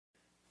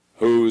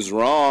Who's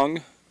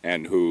wrong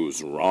and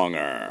who's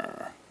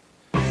wronger?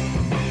 In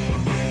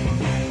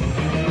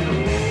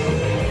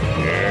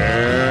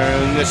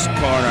this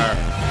corner,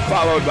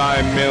 followed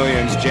by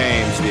millions,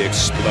 James the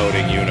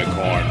Exploding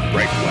Unicorn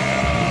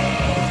Breakwell.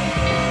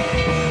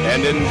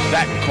 And in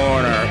that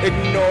corner,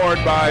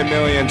 ignored by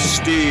millions,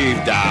 Steve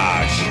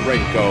Dash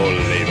Rinko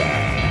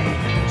Levers.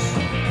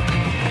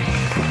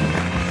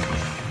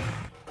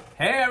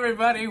 Hey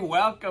everybody,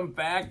 welcome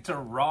back to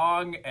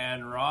Wrong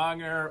and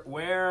Wronger,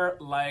 where,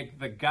 like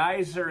the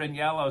geyser in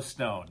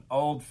Yellowstone,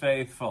 Old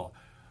Faithful,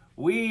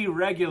 we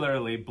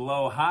regularly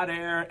blow hot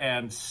air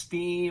and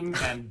steam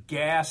and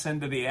gas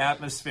into the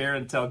atmosphere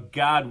until,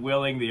 God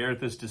willing, the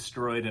earth is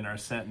destroyed and our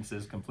sentence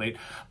is complete.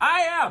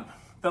 I am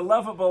the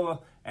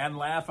lovable and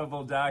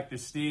laughable Dr.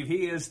 Steve.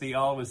 He is the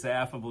always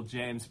affable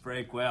James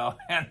Breakwell.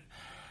 And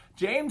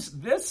James,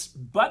 this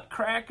butt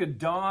crack of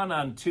dawn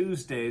on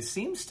Tuesday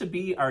seems to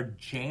be our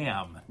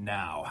jam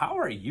now. How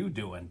are you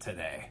doing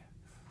today?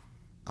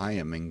 I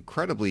am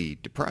incredibly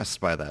depressed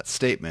by that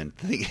statement,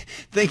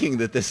 thinking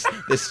that this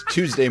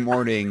Tuesday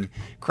morning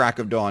crack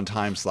of dawn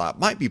time slot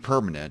might be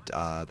permanent.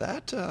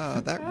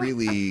 That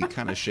really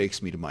kind of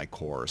shakes me to my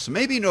core. So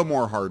maybe no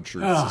more hard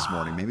truths this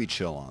morning. Maybe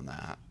chill on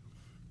that.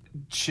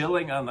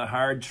 Chilling on the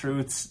hard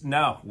truths?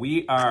 No,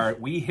 we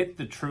hit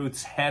the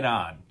truths head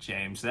on,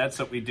 James. That's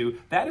what we do.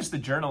 That is the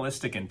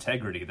journalistic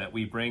integrity that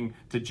we bring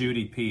to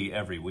Judy P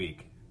every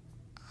week.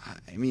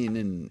 I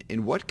mean,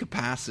 in what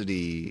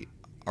capacity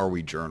are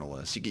we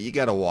journalists? You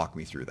got to walk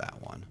me through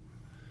that one.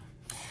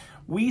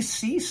 We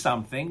see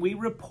something, we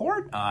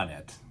report on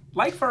it.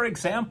 Like, for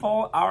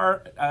example,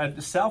 our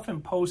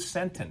self-imposed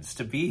sentence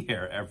to be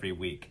here every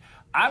week.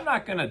 I'm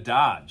not going to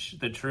dodge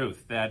the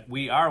truth that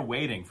we are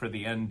waiting for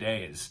the end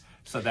days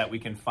so that we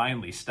can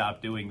finally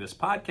stop doing this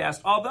podcast.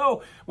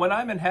 Although, when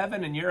I'm in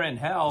heaven and you're in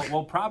hell,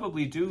 we'll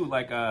probably do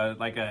like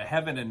a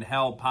heaven and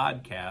hell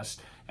podcast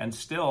and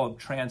still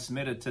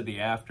transmit it to the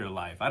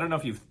afterlife. I don't know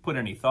if you've put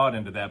any thought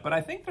into that, but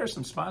I think there's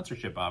some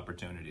sponsorship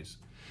opportunities.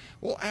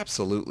 Well,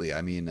 absolutely.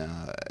 I mean,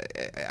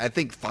 I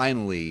think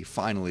finally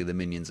the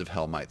minions of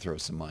hell might throw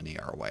some money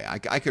our way.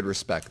 I could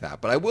respect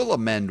that. But I will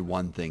amend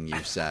one thing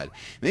you said.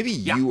 Maybe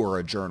you are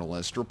a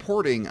journalist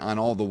reporting on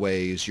all the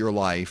ways your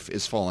life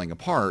is falling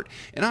apart,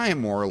 and I am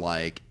more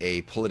like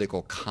a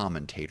political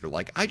commentator.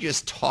 Like, I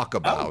just talk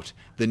about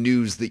the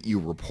news that you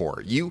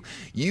report. You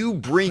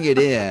bring it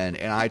in,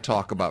 and I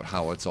talk about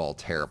how it's all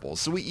terrible.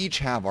 So we each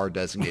have our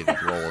designated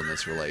role in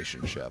this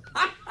relationship.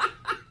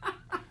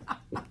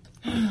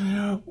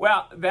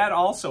 Well, that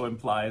also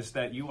implies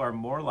that you are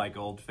more like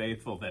Old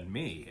Faithful than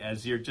me,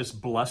 as you're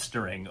just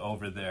blustering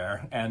over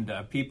there, and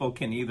people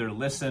can either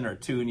listen or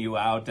tune you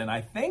out. And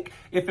I think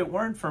if it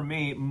weren't for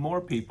me,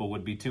 more people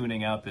would be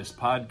tuning out this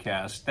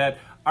podcast that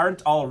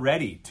aren't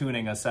already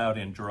tuning us out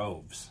in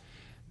droves.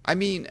 I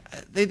mean,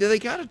 they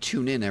got to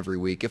tune in every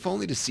week, if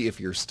only to see if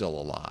you're still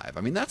alive.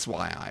 I mean, that's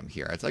why I'm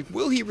here. It's like,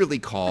 will he really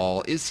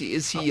call? Is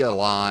he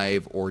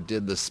alive, or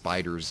did the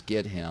spiders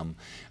get him?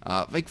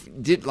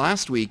 Did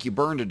last week you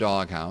burned a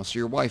doghouse?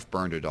 Your wife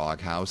burned a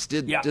doghouse.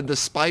 Did the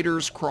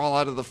spiders crawl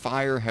out of the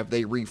fire? Have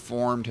they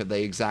reformed? Have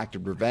they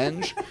exacted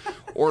revenge?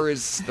 Or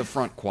is the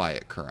front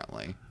quiet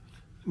currently?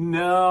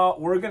 No,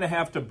 we're going to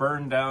have to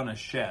burn down a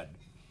shed.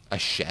 A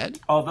shed?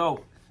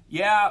 Although,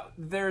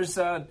 there's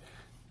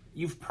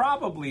you've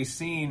probably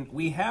seen,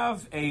 we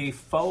have a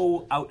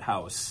faux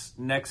outhouse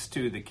next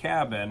to the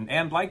cabin,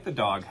 and like the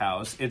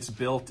doghouse, it's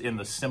built in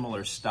the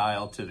similar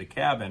style to the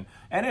cabin.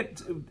 And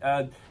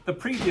the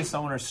previous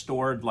owner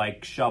stored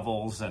like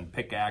shovels and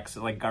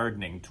pickaxes, like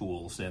gardening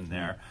tools in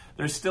there.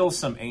 There's still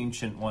some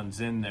ancient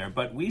ones in there,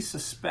 but we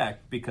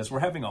suspect, because we're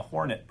having a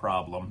hornet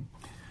problem,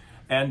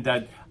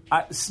 and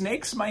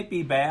snakes might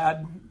be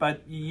bad,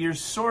 but you're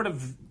sort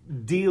of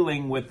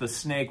dealing with the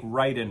snake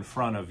right in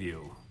front of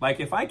you. Like,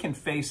 if I can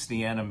face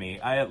the enemy,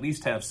 I at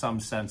least have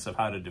some sense of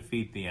how to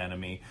defeat the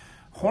enemy.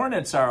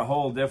 Hornets are a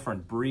whole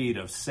different breed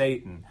of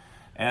Satan,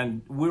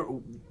 and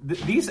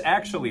these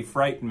actually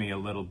frighten me a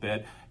little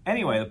bit.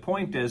 Anyway, the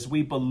point is,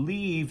 we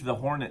believe the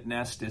hornet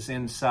nest is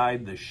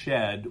inside the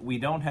shed. We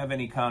don't have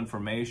any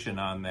confirmation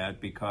on that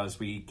because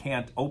we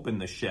can't open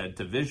the shed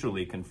to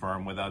visually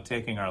confirm without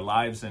taking our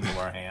lives into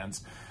our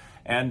hands.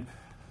 And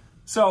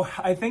so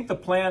I think the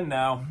plan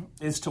now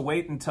is to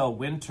wait until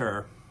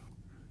winter.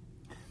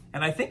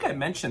 And I think I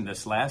mentioned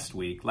this last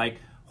week. Like,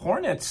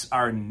 hornets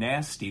are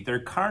nasty. They're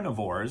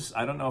carnivores.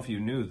 I don't know if you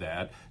knew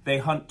that. They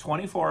hunt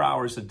 24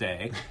 hours a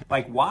day.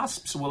 Like,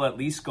 wasps will at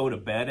least go to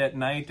bed at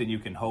night and you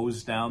can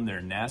hose down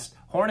their nest.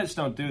 Hornets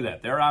don't do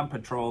that. They're on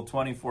patrol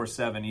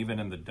 24/7, even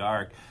in the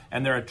dark.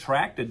 And they're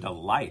attracted to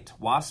light.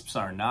 Wasps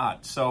are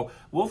not. So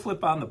we'll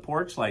flip on the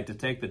porch light to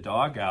take the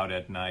dog out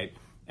at night.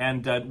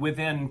 And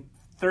within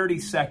 30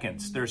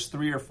 seconds, there's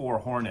 3 or 4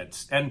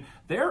 hornets, and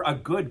they're a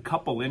good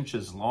couple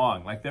inches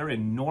long. Like, they're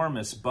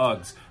enormous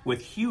bugs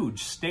with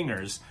huge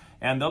stingers,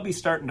 and they'll be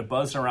starting to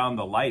buzz around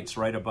the lights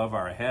right above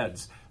our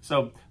heads.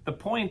 So the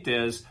point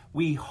is,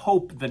 we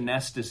hope the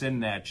nest is in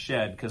that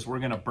shed because we're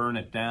going to burn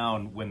it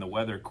down when the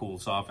weather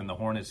cools off and the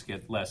hornets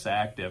get less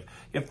active.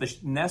 If the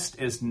nest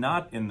is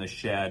not in the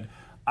shed,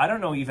 I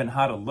don't know even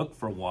how to look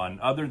for one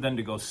other than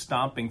to go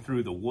stomping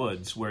through the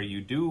woods where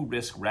you do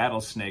risk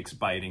rattlesnakes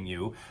biting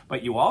you,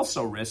 but you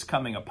also risk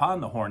coming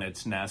upon the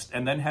hornet's nest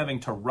and then having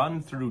to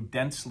run through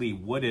densely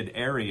wooded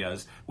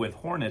areas with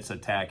hornets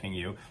attacking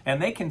you.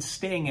 And they can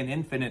sting an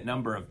infinite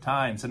number of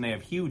times, and they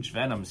have huge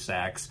venom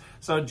sacs.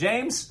 So,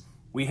 James,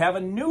 we have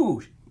a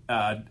new,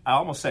 I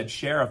almost said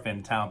sheriff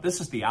in town.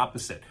 This is the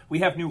opposite. We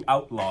have new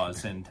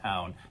outlaws in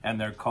town, and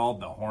they're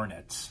called the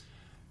Hornets.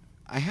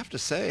 I have to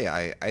say,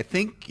 I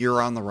think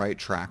you're on the right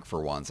track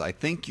for once. I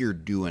think you're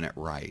doing it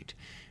right.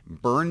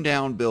 Burn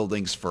down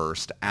buildings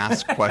first,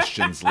 ask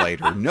questions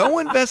later. No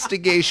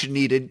investigation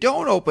needed.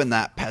 Don't open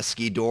that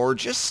pesky door.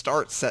 Just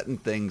start setting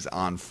things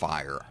on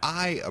fire.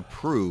 I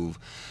approve.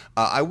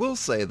 I will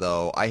say,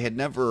 though, I had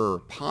never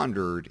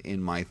pondered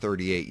in my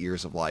 38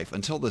 years of life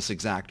until this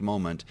exact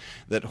moment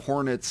that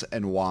hornets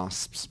and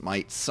wasps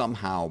might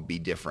somehow be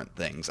different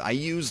things. I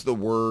use the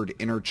word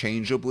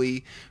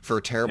interchangeably for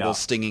terrible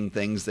stinging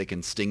things that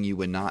can sting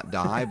you and not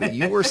die, but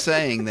you were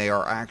saying they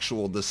are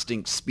actual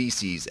distinct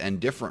species and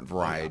different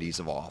varieties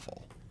of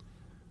awful.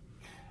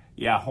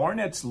 Yeah,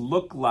 hornets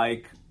look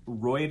like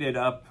roided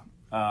up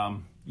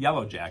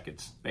yellow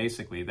jackets,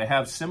 basically. They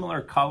have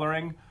similar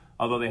coloring,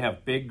 although they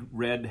have big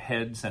red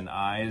heads and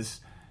eyes,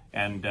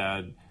 and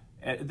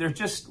they're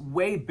just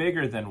way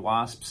bigger than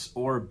wasps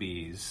or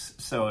bees.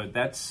 So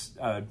that's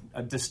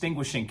a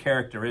distinguishing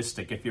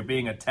characteristic. If you're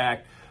being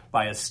attacked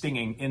by a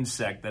stinging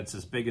insect that's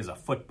as big as a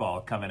football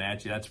coming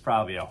at you, that's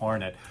probably a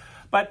hornet.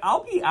 But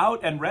I'll be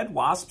out and red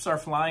wasps are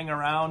flying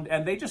around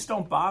and they just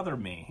don't bother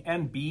me.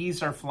 And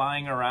bees are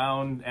flying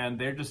around and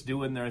they're just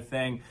doing their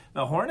thing.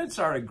 The hornets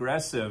are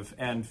aggressive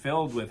and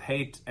filled with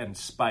hate and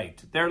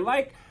spite. They're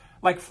like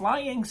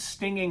flying,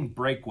 stinging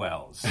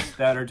breakwells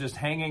that are just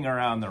hanging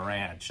around the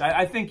ranch.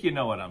 I think you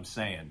know what I'm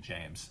saying,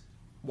 James.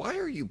 Why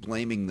are you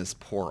blaming this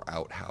poor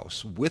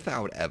outhouse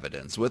without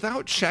evidence?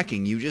 Without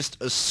checking, you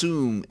just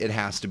assume it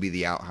has to be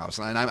the outhouse.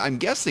 And I'm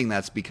guessing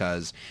that's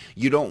because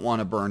you don't want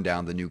to burn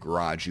down the new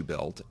garage you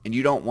built, and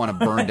you don't want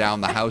to burn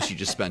down the house you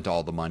just spent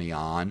all the money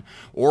on,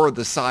 or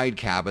the side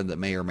cabin that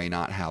may or may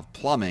not have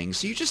plumbing.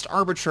 So you just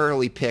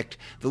arbitrarily picked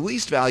the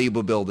least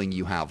valuable building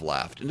you have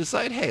left and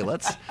decide, hey,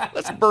 let's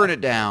burn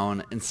it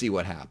down and see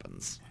what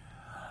happens.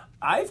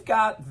 I've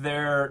got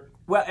their...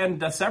 Well,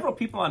 and several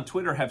people on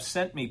Twitter have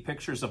sent me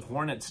pictures of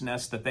hornets'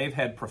 nests that they've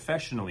had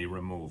professionally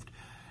removed.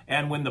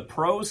 And when the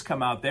pros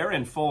come out, they're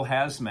in full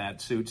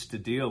hazmat suits to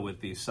deal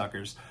with these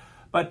suckers.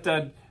 But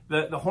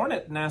the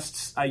hornet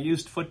nests, I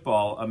used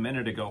football a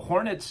minute ago.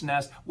 Hornets'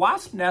 nests,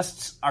 wasp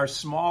nests are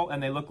small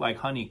and they look like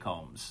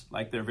honeycombs.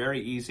 Like they're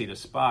very easy to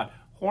spot.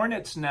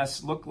 Hornets'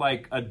 nests look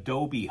like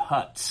adobe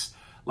huts.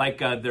 Like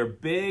they're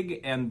big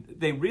and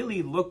they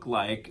really look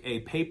like a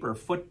paper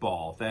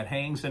football that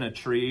hangs in a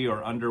tree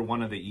or under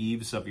one of the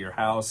eaves of your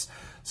house.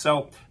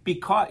 So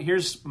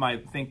here's my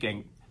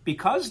thinking.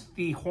 Because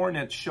the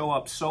hornets show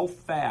up so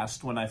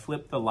fast when I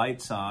flip the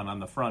lights on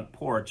the front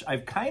porch,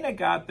 I've kind of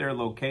got their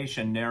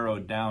location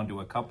narrowed down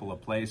to a couple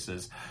of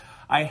places.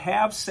 I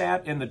have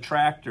sat in the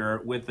tractor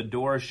with the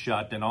doors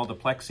shut and all the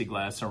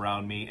plexiglass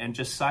around me and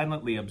just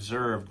silently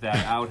observed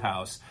that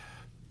outhouse,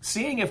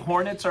 seeing if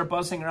hornets are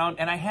buzzing around,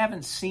 and I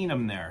haven't seen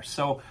them there.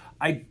 So,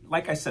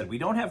 like I said, we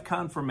don't have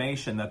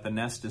confirmation that the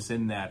nest is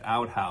in that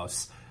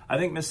outhouse. I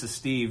think Mrs.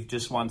 Steve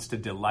just wants to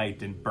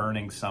delight in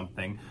burning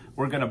something.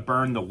 We're going to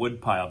burn the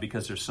woodpile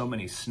because there's so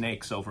many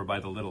snakes over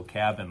by the little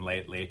cabin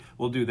lately.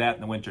 We'll do that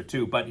in the winter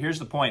too. But here's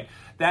the point.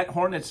 That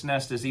hornet's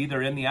nest is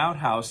either in the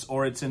outhouse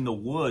or it's in the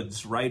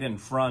woods right in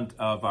front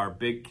of our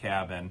big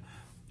cabin.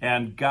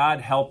 And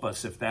God help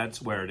us if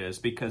that's where it is,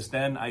 because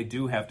then I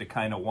do have to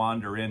kind of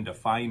wander in to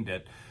find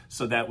it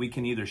so that we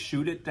can either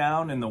shoot it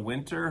down in the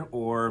winter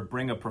or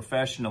bring a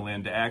professional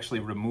in to actually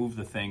remove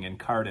the thing and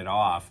cart it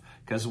off,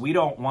 because we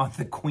don't want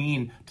the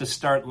queen to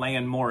start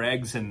laying more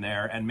eggs in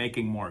there and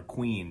making more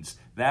queens.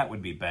 That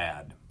would be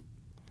bad.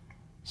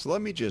 So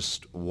let me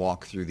just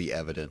walk through the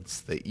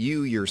evidence that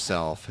you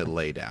yourself had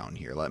laid down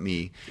here. Let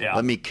me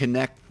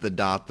connect the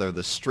dot there,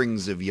 the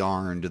strings of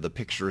yarn to the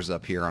pictures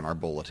up here on our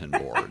bulletin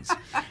boards.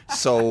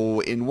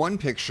 So in one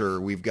picture,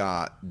 we've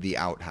got the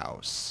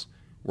outhouse,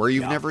 where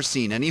you've never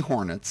seen any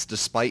hornets,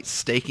 despite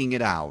staking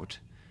it out,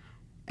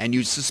 and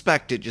you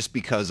suspect it just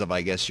because of,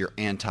 I guess, your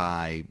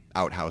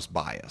anti-outhouse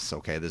bias.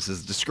 Okay, this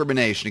is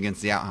discrimination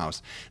against the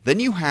outhouse. Then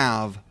you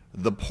have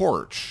the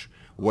porch,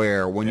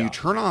 where when you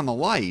turn on the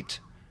light,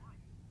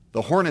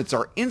 the hornets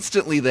are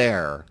instantly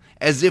there,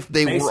 as if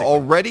they were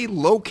already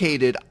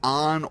located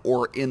on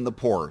or in the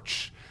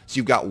porch. So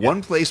you've got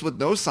one place with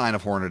no sign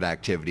of hornet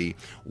activity,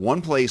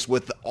 one place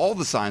with all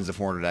the signs of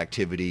hornet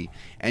activity,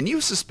 and you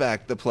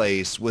suspect the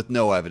place with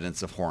no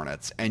evidence of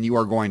hornets, and you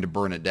are going to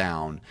burn it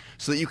down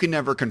so that you can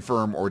never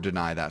confirm or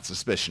deny that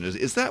suspicion.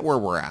 Is that where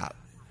we're at?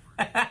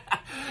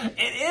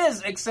 It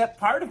is, except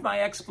part of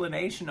my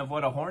explanation of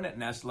what a hornet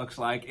nest looks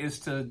like is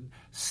to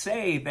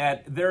say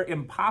that they're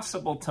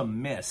impossible to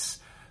miss.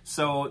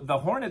 So the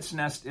hornet's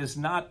nest is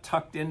not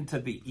tucked into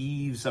the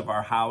eaves of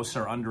our house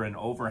or under an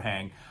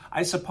overhang.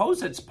 I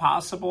suppose it's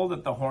possible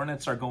that the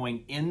hornets are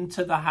going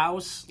into the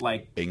house,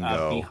 like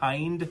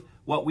behind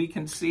what we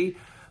can see.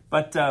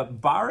 But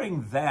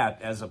barring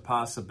that as a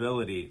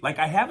possibility, like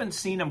I haven't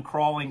seen them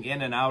crawling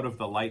in and out of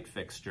the light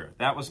fixture.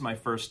 That was my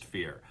first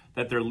fear,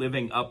 that they're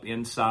living up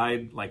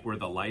inside, like where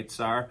the lights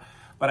are.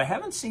 But I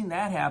haven't seen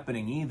that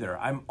happening either.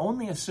 I'm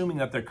only assuming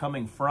that they're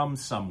coming from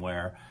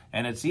somewhere,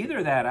 and it's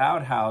either that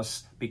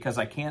outhouse because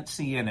I can't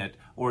see in it,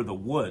 or the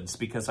woods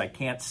because I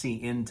can't see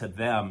into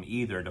them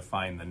either to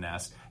find the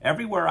nest.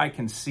 Everywhere I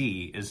can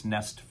see is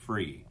nest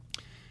free.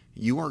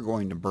 You are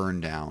going to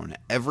burn down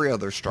every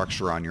other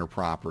structure on your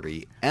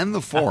property and the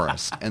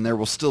forest, and there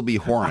will still be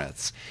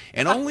hornets.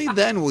 And only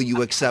then will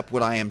you accept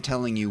what I am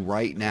telling you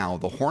right now.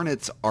 The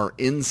hornets are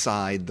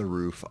inside the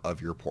roof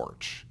of your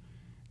porch.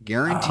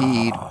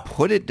 Guaranteed.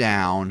 Put it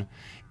down.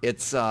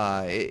 It's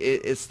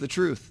the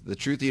truth. The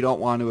truth you don't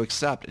want to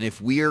accept. And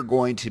if we are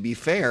going to be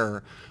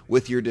fair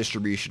with your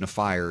distribution of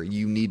fire,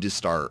 you need to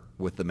start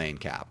with the main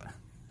cabin.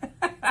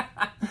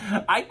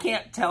 I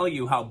can't tell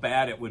you how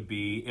bad it would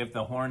be if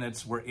the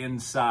hornets were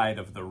inside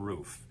of the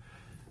roof.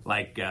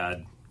 Like,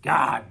 God,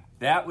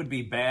 that would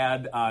be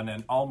bad on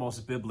an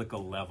almost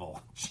biblical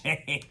level,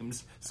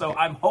 James. So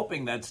I'm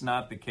hoping that's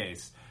not the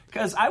case,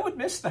 because I would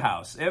miss the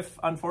house if,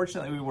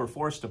 unfortunately, we were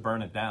forced to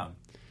burn it down.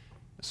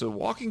 So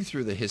walking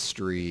through the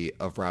history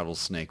of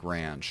Rattlesnake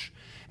Ranch,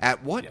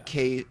 at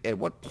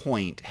what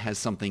point has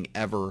something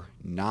ever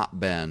not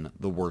been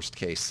the worst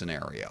case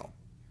scenario?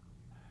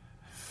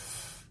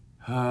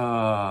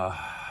 Well,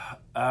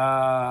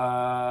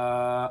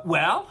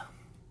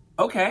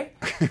 okay.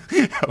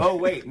 Oh,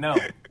 wait, no.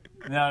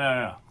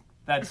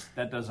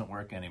 That doesn't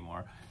work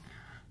anymore.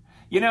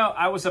 You know,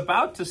 I was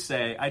about to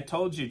say, I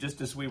told you just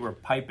as we were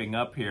piping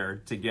up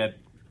here to get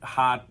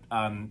hot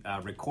on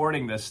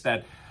recording this,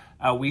 that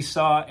we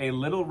saw a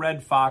little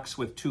red fox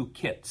with two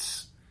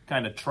kits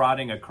kind of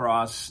trotting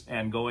across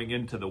and going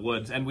into the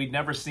woods. And we'd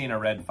never seen a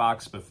red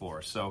fox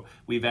before. So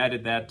we've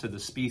added that to the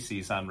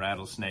species on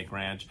Rattlesnake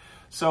Ranch.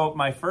 So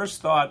my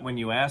first thought when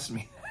you asked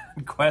me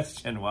that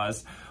question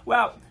was,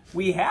 well,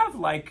 we have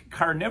like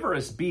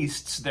carnivorous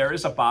beasts. There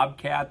is a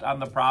bobcat on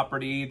the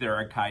property. There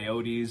are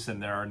coyotes,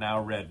 and there are now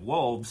red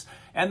wolves.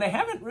 And they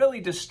haven't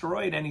really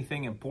destroyed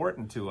anything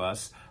important to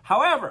us.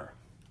 However,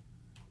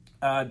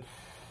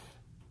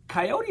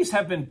 coyotes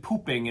have been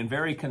pooping in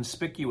very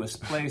conspicuous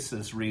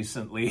places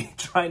recently,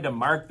 trying to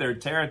mark their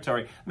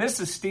territory.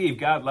 Mrs. Steve,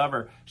 God love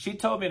her, she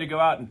told me to go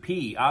out and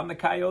pee on the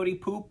coyote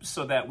poop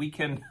so that we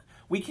can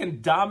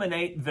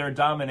dominate their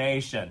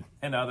domination,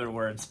 in other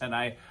words. And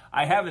I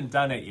haven't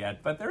done it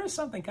yet, but there is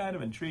something kind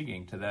of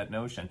intriguing to that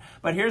notion.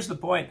 But here's the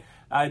point.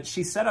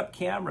 She set up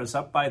cameras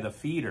up by the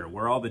feeder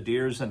where all the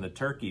deers and the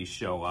turkeys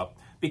show up,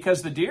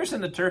 because the deers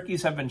and the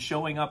turkeys have been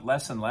showing up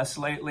less and less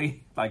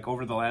lately, like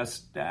over the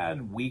last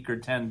week or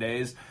 10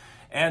 days.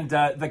 And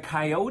the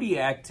coyote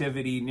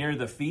activity near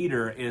the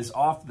feeder is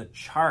off the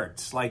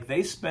charts. Like,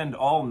 they spend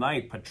all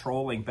night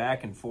patrolling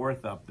back and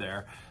forth up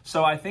there.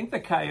 So I think the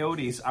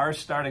coyotes are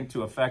starting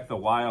to affect the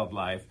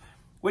wildlife,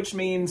 which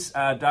means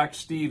Dr.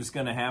 Steve's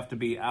going to have to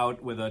be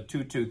out with a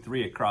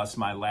 223 across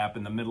my lap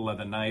in the middle of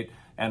the night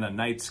and a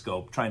night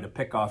scope trying to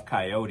pick off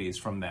coyotes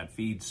from that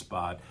feed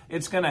spot.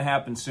 It's going to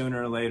happen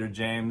sooner or later,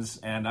 James,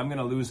 and I'm going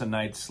to lose a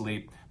night's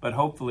sleep, but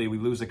hopefully we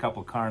lose a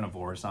couple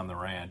carnivores on the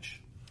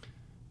ranch.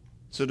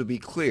 So to be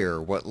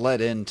clear, what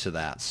led into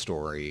that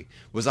story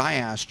was I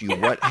asked you,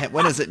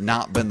 when has it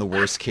not been the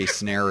worst case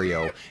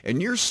scenario?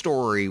 And your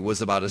story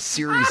was about a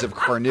series of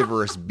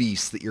carnivorous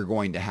beasts that you're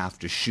going to have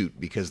to shoot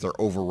because they're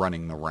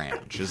overrunning the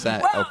ranch. Is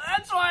that... Well,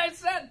 that's why I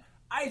said...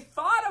 I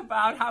thought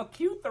about how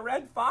cute the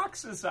red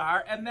foxes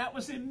are, and that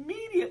was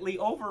immediately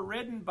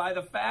overridden by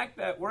the fact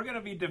that we're going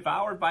to be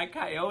devoured by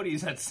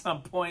coyotes at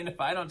some point if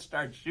I don't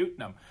start shooting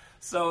them.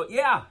 So,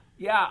 yeah,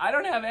 I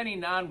don't have any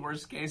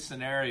non-worst case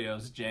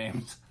scenarios,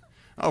 James.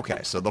 Okay,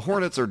 so the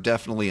hornets are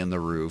definitely in the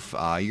roof.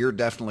 You're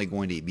definitely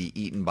going to be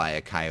eaten by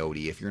a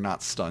coyote if you're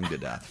not stung to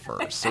death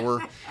first.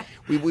 So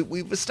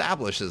we've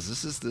established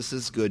this. This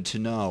is good to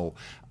know.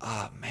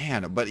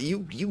 Man, but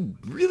you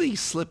really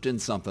slipped in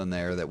something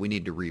there that we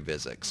need to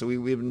revisit. So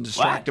we've been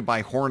distracted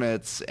by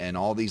hornets and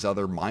all these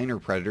other minor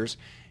predators.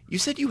 You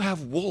said you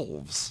have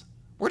wolves.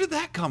 Where did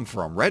that come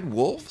from? Red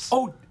wolves?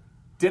 Oh,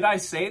 did I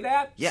say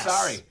that? Yes.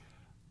 Sorry.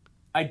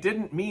 I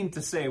didn't mean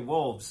to say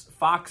wolves.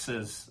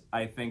 Foxes,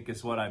 I think,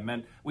 is what I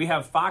meant. We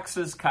have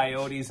foxes,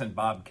 coyotes, and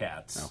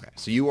bobcats. Okay,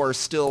 so you are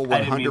still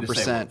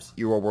 100%.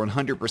 You are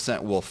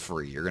 100% wolf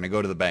free. You're going to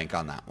go to the bank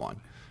on that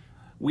one.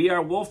 We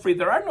are wolf free.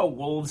 There are no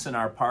wolves in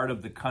our part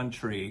of the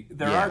country.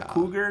 There are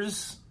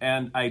cougars,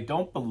 and I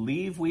don't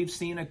believe we've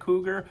seen a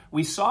cougar.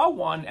 We saw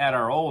one at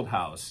our old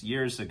house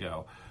years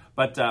ago,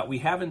 But we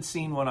haven't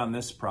seen one on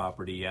this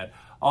property yet.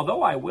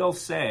 Although I will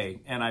say,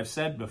 and I've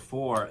said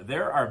before,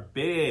 there are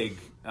big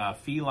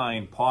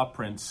feline paw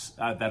prints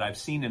that I've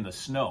seen in the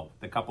snow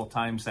the couple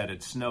times that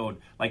it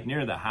snowed, like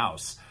near the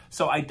house.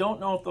 So I don't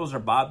know if those are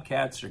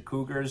bobcats or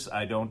cougars.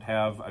 I don't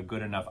have a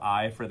good enough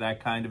eye for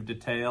that kind of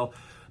detail.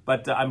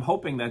 But I'm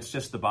hoping that's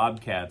just the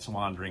bobcats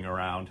wandering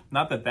around.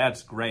 Not that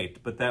that's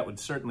great, but that would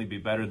certainly be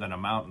better than a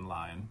mountain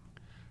lion.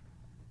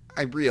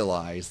 I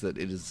realize that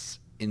it is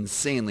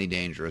insanely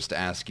dangerous to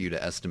ask you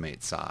to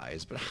estimate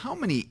size, but how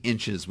many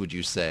inches would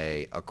you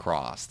say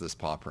across this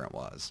paw print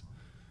was?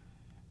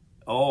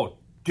 Oh,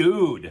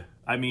 dude.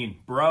 I mean,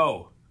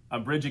 bro.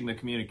 I'm bridging the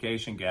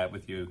communication gap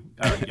with you,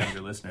 our younger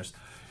listeners.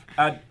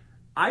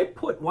 I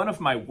put one of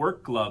my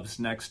work gloves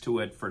next to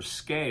it for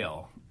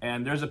scale,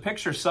 and there's a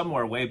picture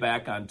somewhere way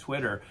back on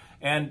Twitter,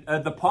 and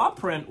the paw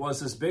print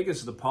was as big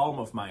as the palm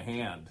of my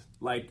hand.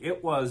 Like,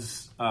 it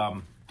was...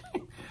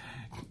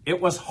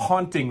 It was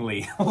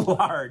hauntingly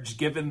large,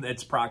 given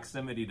its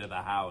proximity to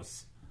the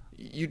house.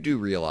 You do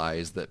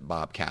realize that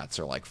bobcats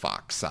are like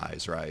fox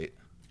size, right?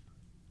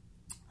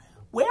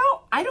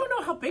 Well, I don't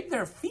know how big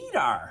their feet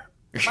are.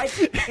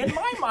 Like, in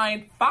my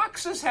mind,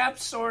 foxes have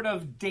sort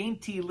of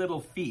dainty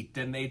little feet,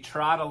 and they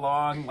trot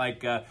along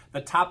like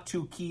the top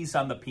two keys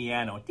on the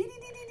piano.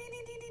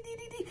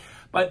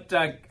 But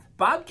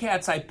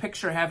bobcats, I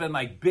picture having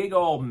like big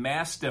old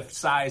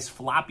mastiff-sized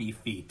floppy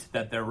feet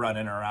that they're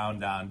running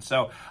around on.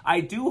 So I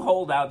do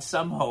hold out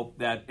some hope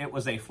that it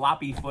was a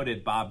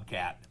floppy-footed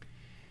bobcat.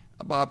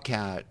 A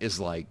bobcat is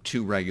like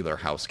two regular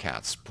house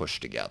cats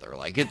pushed together.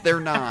 Like they're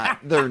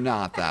not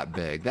that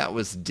big. That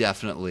was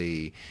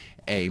definitely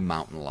a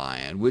mountain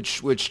lion,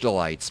 which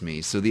delights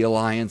me. So the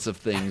alliance of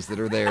things that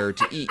are there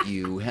to eat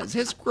you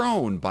has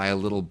grown by a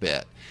little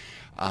bit.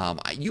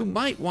 You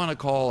might want to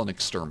call an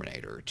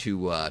exterminator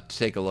to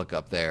take a look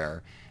up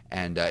there.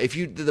 And if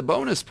you the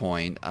bonus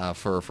point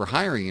for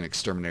hiring an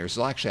exterminator is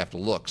you'll actually have to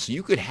look. So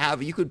you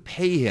could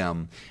pay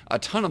him a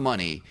ton of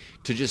money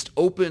to just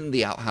open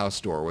the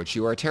outhouse door, which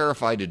you are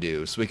terrified to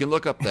do, so we can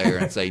look up there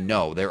and say,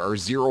 no, there are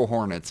 0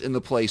 hornets in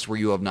the place where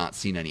you have not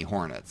seen any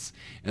hornets.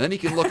 And then he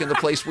can look in the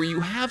place where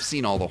you have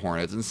seen all the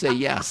hornets and say,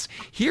 yes,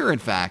 here in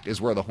fact is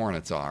where the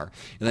hornets are.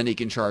 And then he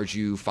can charge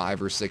you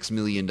 $5 or $6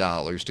 million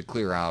to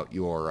clear out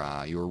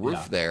your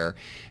roof there.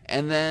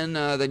 And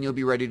then you'll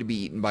be ready to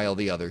be eaten by all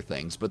the other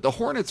things. But the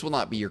hornets will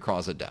not be your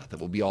cause of death.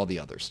 It will be all the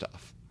other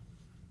stuff.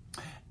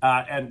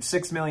 And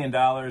 $6 million,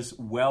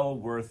 well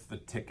worth the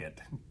ticket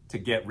to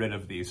get rid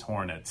of these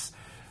hornets.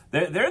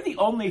 They're the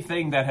only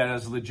thing that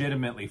has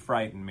legitimately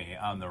frightened me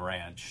on the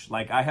ranch.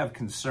 Like, I have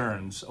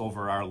concerns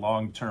over our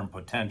long-term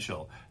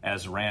potential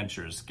as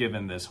ranchers,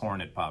 given this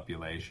hornet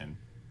population.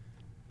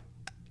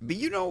 But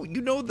you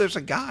know, there's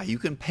a guy. You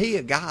can pay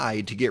a guy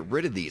to get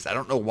rid of these. I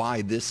don't know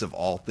why this, of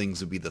all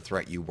things, would be the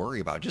threat you worry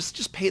about.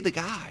 Just pay the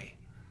guy.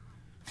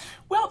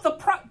 Well,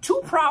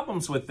 two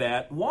problems with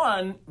that.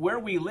 One, where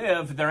we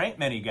live, there ain't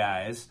many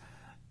guys.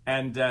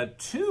 And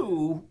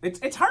two,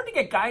 it's hard to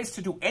get guys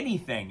to do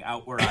anything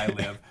out where I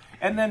live.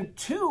 And then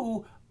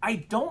two, I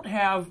don't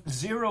have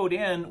zeroed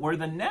in where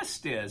the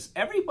nest is.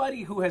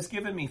 Everybody who has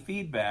given me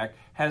feedback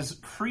has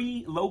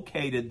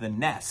pre-located the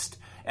nest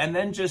and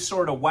then just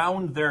sort of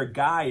wound their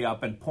guy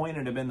up and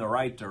pointed him in the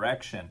right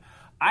direction.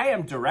 I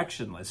am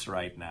directionless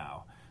right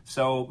now.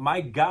 So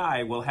my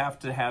guy will have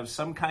to have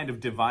some kind of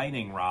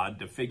divining rod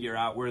to figure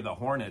out where the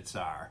hornets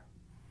are.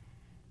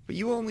 But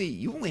you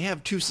only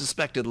have 2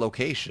 suspected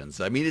locations.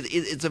 I mean,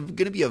 it's going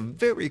to be a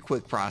very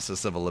quick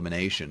process of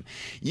elimination.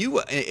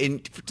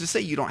 And to say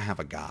you don't have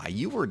a guy,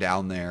 you were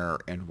down there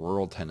in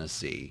rural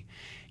Tennessee.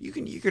 You're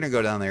going to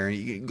go down there and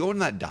you can go in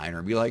that diner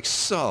and be like,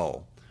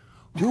 so,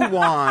 who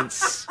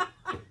wants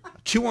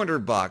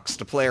 $200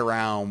 to play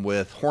around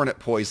with hornet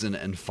poison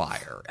and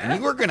fire?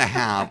 And you are going to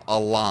have a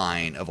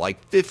line of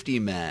like 50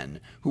 men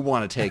who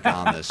want to take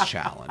on this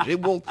challenge. It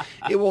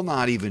will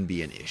not even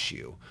be an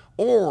issue.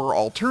 Or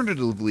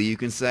alternatively, you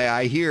can say,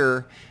 I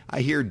hear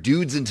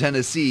dudes in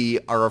Tennessee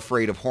are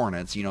afraid of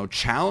hornets. You know,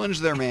 challenge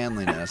their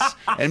manliness,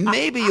 and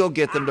maybe you'll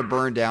get them to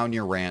burn down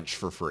your ranch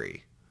for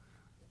free.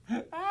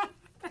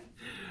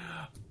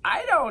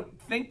 I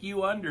don't think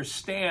you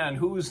understand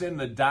who's in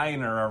the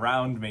diner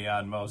around me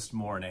on most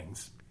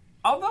mornings.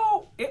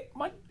 Although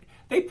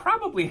they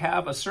probably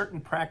have a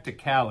certain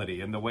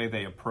practicality in the way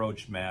they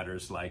approach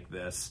matters like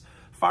this.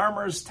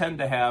 Farmers tend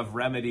to have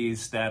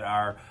remedies that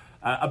are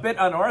a bit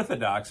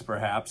unorthodox,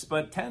 perhaps,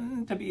 but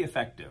tend to be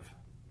effective.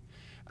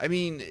 I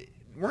mean,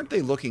 weren't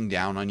they looking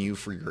down on you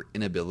for your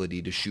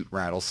inability to shoot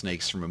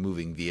rattlesnakes from a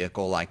moving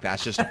vehicle? Like,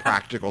 that's just a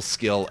practical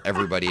skill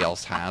everybody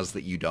else has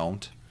that you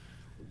don't?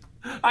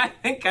 I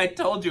think I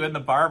told you in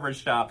the barber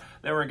shop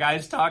there were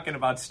guys talking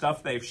about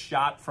stuff they've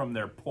shot from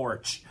their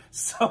porch.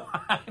 So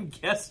I'm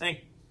guessing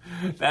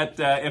that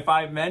if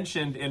I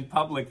mentioned in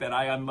public that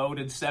I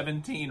unloaded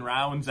 17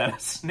 rounds at a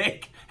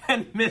snake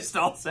and missed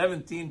all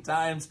 17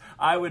 times,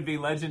 I would be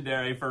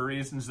legendary for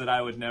reasons that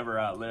I would never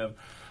outlive.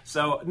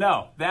 So,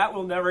 no, that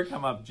will never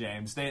come up,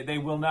 James. They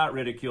will not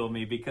ridicule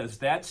me because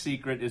that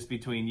secret is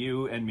between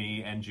you and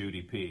me and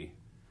Judy P.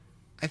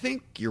 I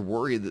think you're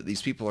worried that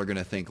these people are going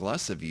to think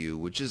less of you,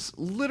 which is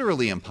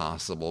literally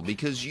impossible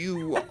because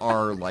you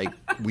are like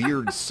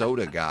weird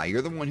soda guy.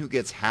 You're the one who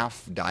gets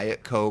half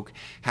Diet Coke,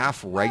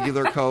 half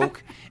regular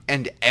Coke,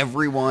 and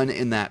everyone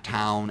in that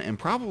town and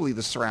probably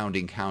the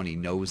surrounding county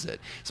knows it.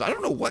 So I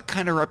don't know what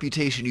kind of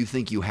reputation you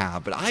think you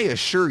have, but I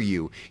assure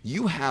you,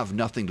 you have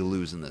nothing to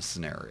lose in this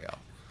scenario.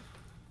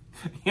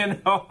 You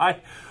know,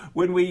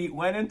 when we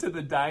went into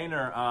the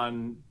diner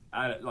on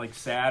like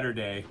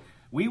Saturday,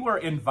 we were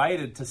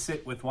invited to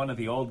sit with one of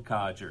the old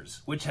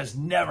codgers, which has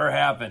never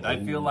happened.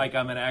 I feel like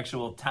I'm an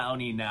actual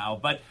townie now.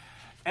 But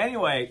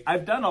anyway,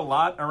 I've done a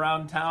lot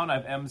around town.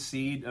 I've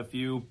emceed a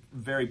few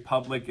very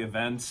public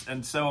events.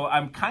 And so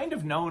I'm kind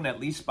of known,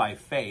 at least by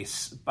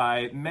face,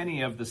 by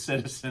many of the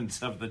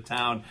citizens of the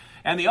town.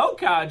 And the old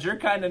codger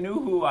kind of knew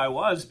who I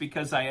was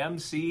because I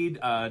emceed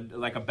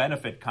like a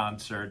benefit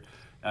concert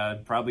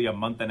probably a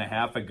month and a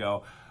half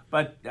ago.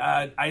 But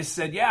I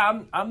said,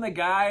 yeah, I'm the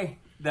guy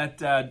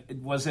that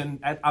was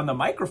on the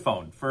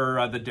microphone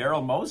for the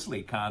Daryl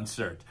Mosley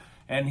concert.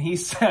 And he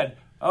said,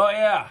 oh,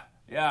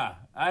 yeah,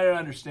 I don't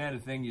understand a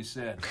thing you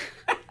said.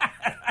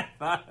 I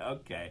thought,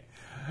 okay,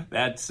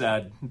 that's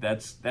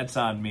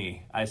on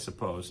me, I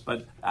suppose.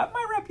 But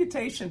my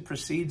reputation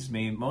precedes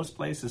me most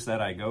places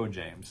that I go,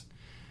 James.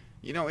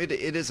 You know, it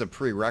is a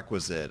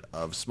prerequisite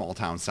of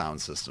small-town sound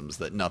systems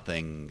that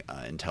nothing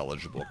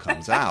intelligible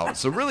comes out.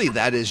 So really,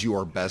 that is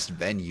your best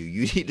venue.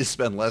 You need to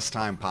spend less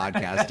time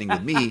podcasting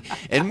with me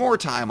and more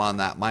time on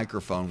that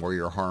microphone where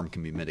your harm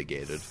can be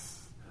mitigated.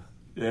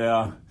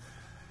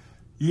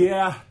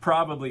 Yeah,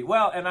 probably.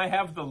 Well, and I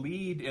have the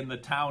lead in the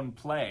town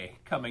play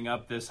coming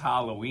up this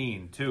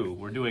Halloween, too.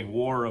 We're doing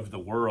War of the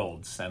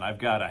Worlds, and I've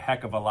got a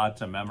heck of a lot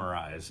to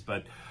memorize,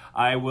 but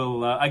I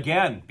will,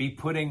 again, be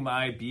putting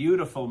my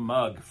beautiful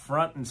mug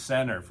front and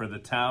center for the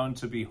town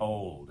to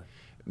behold.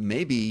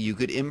 Maybe you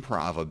could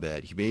improv a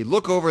bit. You may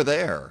look over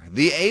there,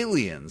 the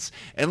aliens,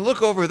 and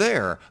look over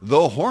there,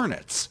 the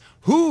Hornets.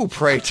 Who,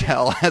 pray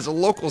tell, has a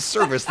local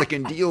service that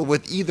can deal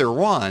with either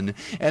one,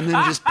 and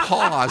then just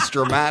pause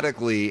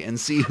dramatically and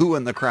see who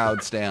in the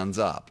crowd stands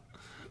up.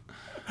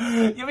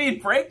 You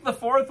mean break the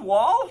fourth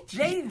wall?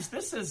 James,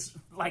 this is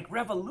like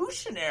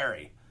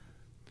revolutionary.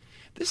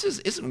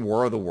 Isn't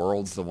War of the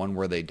Worlds the one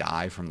where they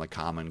die from the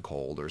common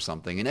cold or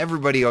something, and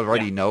everybody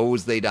already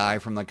knows they die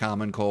from the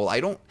common cold? I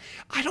don't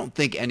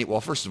think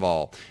well, first of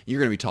all, you're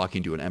going to be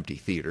talking to an empty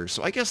theater,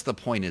 so I guess the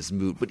point is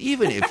moot. But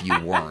even if you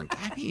weren't,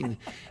 I mean,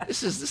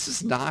 this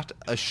is not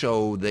a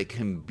show that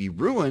can be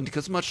ruined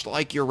because much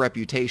like your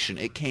reputation,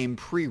 it came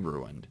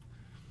pre-ruined.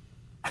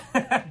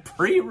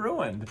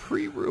 Pre-ruined.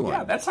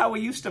 Yeah, that's how we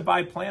used to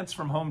buy plants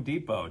from Home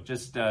Depot.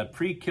 Just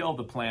pre-kill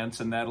the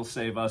plants, and that'll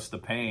save us the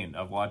pain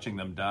of watching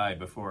them die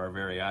before our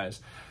very eyes.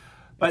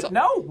 But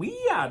no,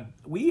 we're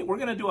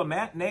going to do a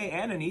matinee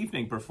and an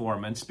evening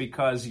performance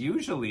because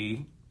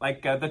usually,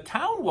 like, the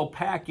town will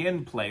pack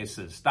in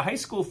places. The high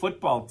school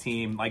football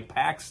team, like,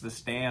 packs the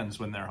stands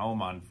when they're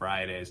home on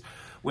Fridays.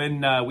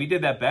 When we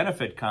did that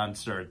benefit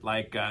concert,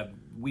 like,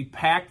 we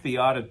packed the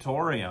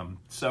auditorium.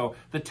 So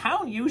the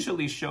town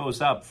usually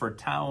shows up for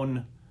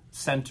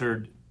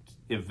town-centered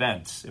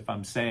events, if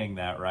I'm saying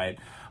that right.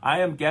 I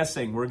am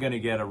guessing we're going to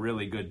get a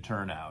really good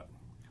turnout.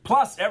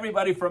 Plus,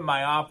 everybody from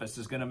my office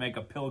is going to make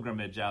a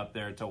pilgrimage out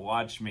there to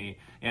watch me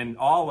in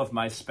all of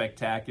my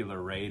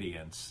spectacular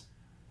radiance.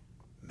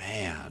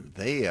 Man,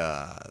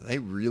 they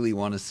really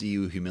want to see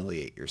you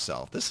humiliate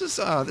yourself. This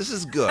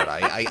is good.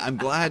 I'm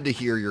glad to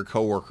hear your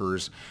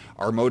coworkers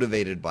are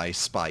motivated by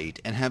spite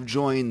and have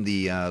joined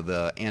the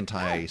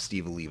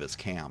anti-Steve Olivas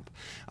camp.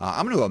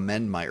 I'm going to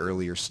amend my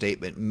earlier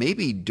statement.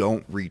 Maybe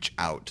don't reach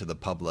out to the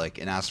public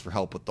and ask for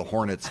help with the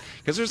Hornets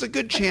because there's a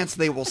good chance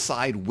they will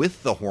side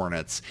with the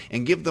Hornets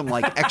and give them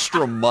like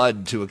extra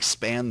mud to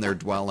expand their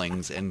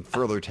dwellings and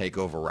further take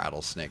over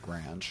Rattlesnake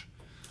Ranch.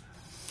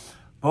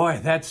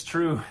 Boy, that's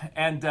true.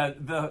 And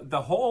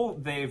the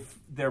whole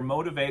they're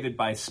motivated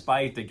by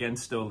spite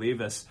against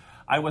Olivas.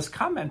 I was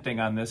commenting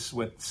on this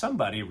with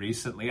somebody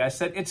recently. I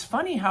said, it's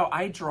funny how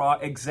I draw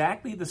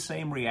exactly the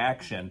same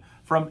reaction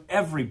from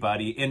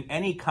everybody in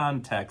any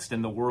context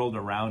in the world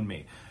around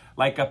me.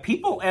 Like,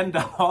 people end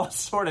up all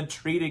sort of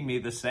treating me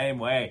the same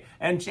way.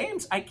 And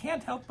James, I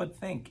can't help but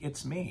think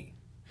it's me.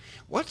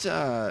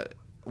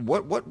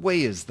 What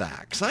way is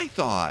that? Because I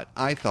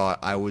thought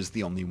I was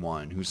the only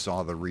one who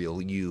saw the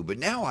real you, but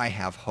now I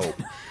have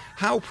hope.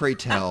 How, pray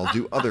tell,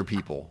 do other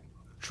people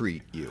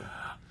treat you?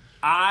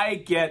 I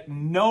get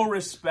no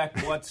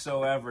respect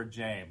whatsoever,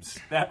 James.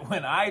 That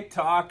when I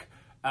talk,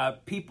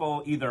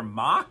 people either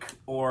mock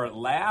or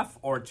laugh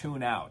or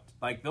tune out.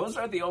 Like, those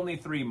are the only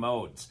three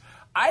modes.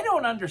 I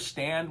don't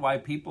understand why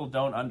people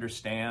don't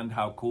understand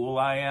how cool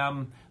I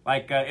am.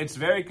 Like, it's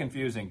very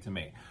confusing to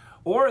me.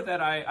 Or that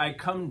I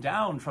come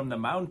down from the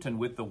mountain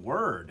with the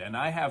word and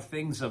I have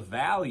things of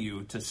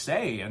value to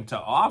say and to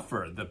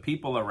offer the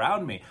people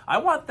around me. I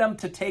want them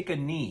to take a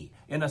knee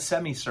in a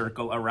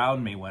semicircle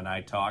around me when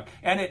I talk,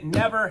 and it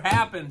never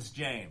happens,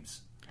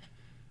 James.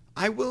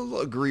 I will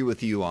agree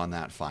with you on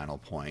that final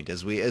point.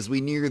 As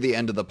we near the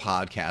end of the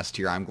podcast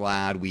here, I'm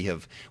glad we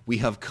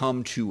have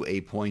come to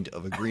a point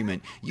of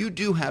agreement. You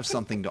do have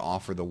something to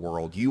offer the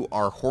world. You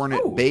are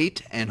hornet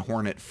bait and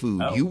hornet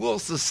food. You will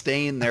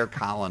sustain their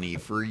colony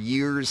for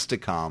years to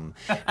come.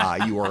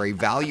 You are a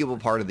valuable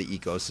part of the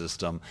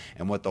ecosystem,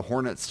 and what the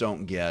hornets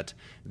don't get,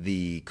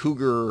 the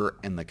cougar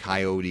and the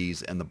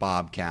coyotes and the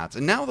bobcats,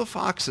 and now the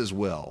foxes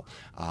will.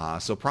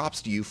 So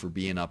props to you for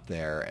being up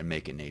there and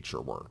making nature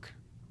work.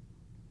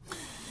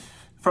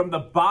 From the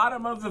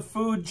bottom of the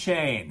food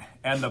chain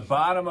and the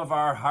bottom of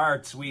our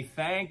hearts, we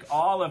thank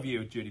all of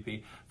you, Judy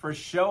P., for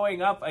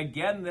showing up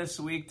again this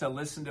week to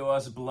listen to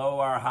us blow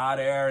our hot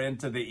air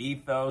into the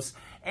ethos.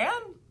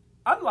 And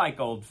unlike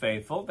Old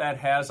Faithful, that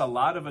has a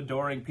lot of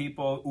adoring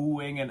people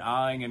oohing and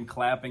ahhing and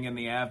clapping in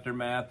the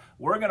aftermath,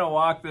 we're going to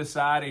walk this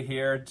out of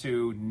here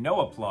to no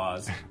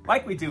applause,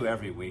 like we do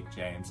every week,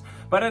 James.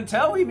 But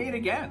until we meet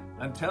again,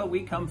 until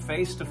we come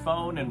face to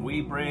phone and we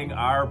bring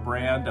our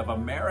brand of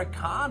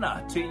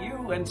Americana to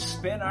you and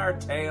spin our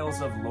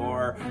tales of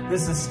lore,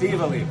 this is Steve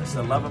Olivas,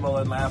 the lovable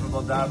and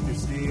laughable Dr.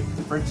 Steve.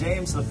 For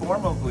James, the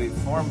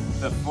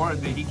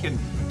he can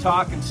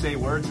talk and say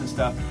words and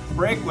stuff.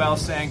 Breakwell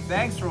saying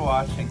thanks for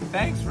watching,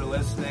 thanks for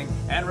listening,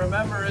 and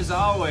remember, as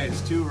always,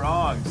 two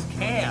wrongs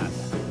can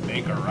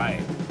make a right.